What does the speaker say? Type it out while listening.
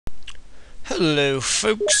Hello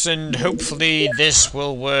folks, and hopefully this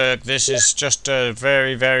will work. This is just a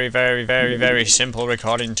very simple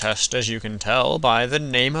recording test, as you can tell by the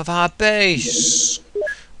name of our base.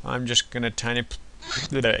 I'm just gonna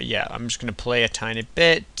I'm just gonna play a tiny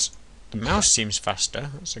bit. The mouse seems faster,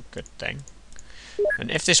 that's a good thing.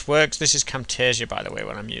 And if this works, this is CamStudio, by the way,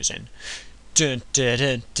 what I'm using. I'm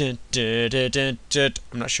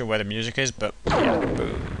not sure where the music is, but yeah,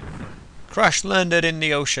 boom. Crash landed in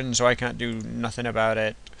the ocean, so I can't do nothing about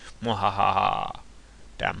it. Mwahaha.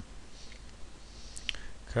 Damn.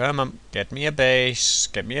 Come on, get me a base,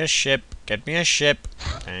 get me a ship, get me a ship.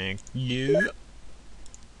 Thank you.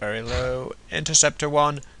 Very low. Interceptor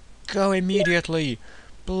 1, go immediately.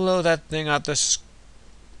 Blow that thing out the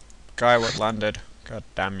sky what landed. God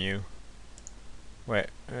damn you. Wait,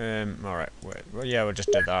 alright, wait. Well, yeah, we'll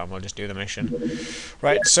just do that and we'll just do the mission.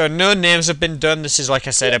 Right, so no names have been done. This is, like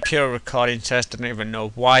I said, a pure recording test. I don't even know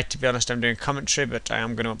why, to be honest. I'm doing commentary, but I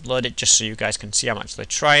am going to upload it just so you guys can see I'm actually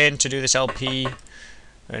trying to do this LP.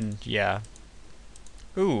 And, yeah.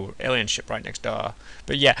 Ooh, alien ship right next door.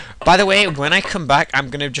 But, yeah, by the way, when I come back, I'm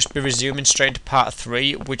going to just be resuming straight into part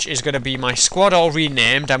 3, which is going to be my squad all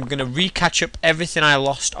renamed. I'm going to re-catch up everything I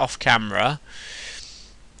lost off camera.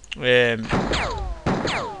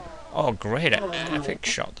 Oh, great, epic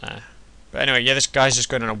shot there. But anyway, yeah, this guy's just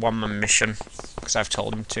going on a one-man mission, because I've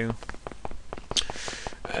told him to.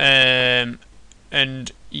 And,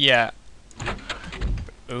 yeah.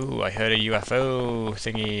 Ooh, I heard a UFO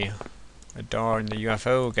thingy. A door in the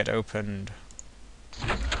UFO get opened.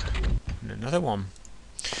 And another one.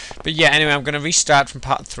 But yeah, anyway, I'm going to restart from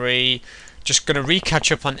part 3. Just going to re-catch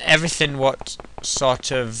up on everything what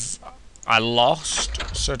sort of I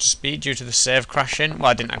lost, so to speak, due to the save crashing.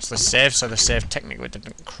 Well, I didn't actually save, so the save technically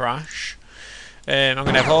didn't crash. I'm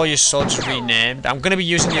going to have all your soldiers renamed. I'm going to be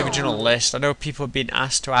using the original list. I know people have been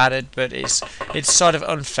asked to add it, but it's sort of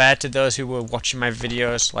unfair to those who were watching my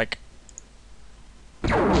videos. Like,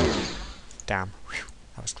 damn, whew,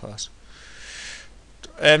 that was close.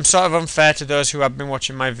 Sort of unfair to those who have been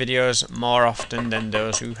watching my videos more often than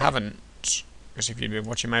those who haven't. Because if you'd been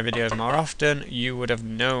watching my videos more often, you would have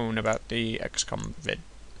known about the Xcom vid.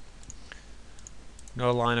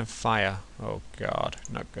 No line of fire. Oh god,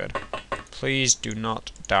 not good. Please do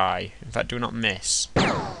not die. In fact, do not miss.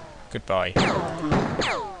 Goodbye.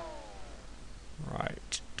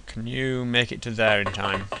 Right. Can you make it to there in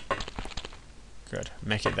time? Good.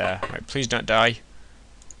 Make it there. Right, please don't die.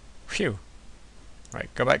 Phew. Right,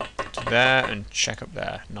 go back to there and check up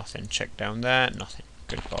there. Nothing. Check down there. Nothing.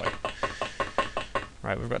 Good boy.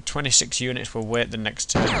 Right, we've got 26 units, we'll wait the next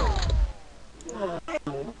turn.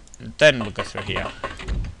 And then we'll go through here.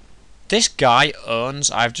 This guy owns,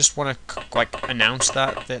 I just want to like announce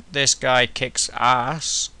that this guy kicks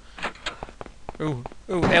ass. Ooh,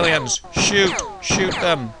 aliens, shoot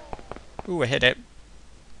them. Ooh, I hit it. In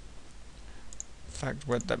fact,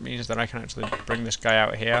 what that means is that I can actually bring this guy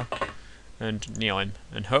out here and kneel him.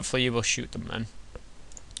 And hopefully you will shoot them then.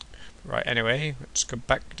 Right, anyway, let's go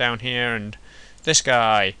back down here and this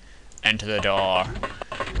guy, enter the door.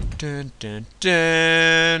 Dun dun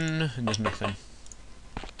dun. And there's nothing.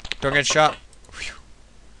 Don't get shot. Whew.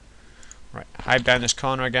 Right, hide down this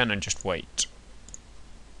corner again and just wait.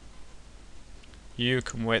 You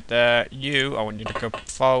can wait there. You, I want you to go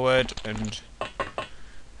forward and...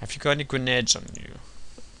 Have you got any grenades on you?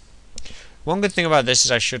 One good thing about this is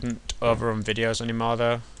I shouldn't overrun videos anymore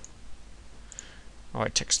though. Oh,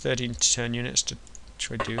 it takes 13 to turn units to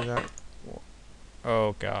try to do that.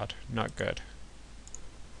 Oh god, not good.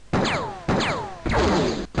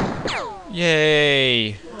 Yay!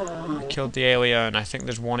 I killed the alien. I think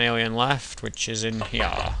there's one alien left, which is in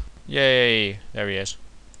here. Yay! There he is.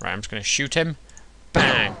 Right, I'm just gonna shoot him.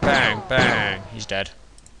 Bang, bang, bang. He's dead.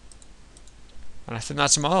 And I think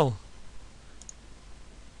that's them all.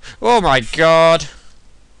 Oh my god!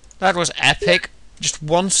 That was epic. Just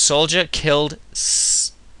one soldier killed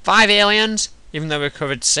 5 aliens, even though we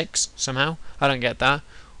recovered 6 somehow. I don't get that.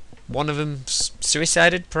 One of them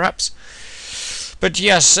suicided, perhaps. But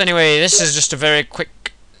yes, anyway, this is just a very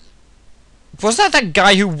quick... Was that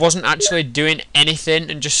guy who wasn't actually doing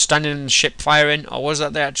anything and just standing in the ship firing? Or was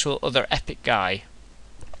that the actual other epic guy?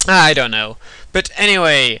 I don't know. But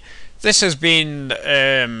anyway, this has been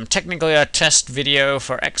technically a test video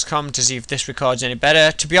for Xcom to see if this records any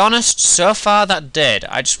better. To be honest, so far that did.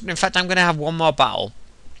 In fact, I'm going to have one more battle.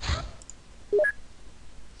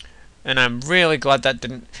 And I'm really glad that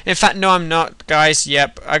didn't... In fact, no, I'm not, guys.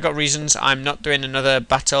 Yep, I got reasons. I'm not doing another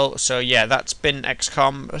battle. So, yeah, that's been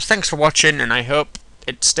XCOM. Thanks for watching, and I hope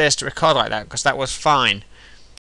it stays to record like that, because that was fine.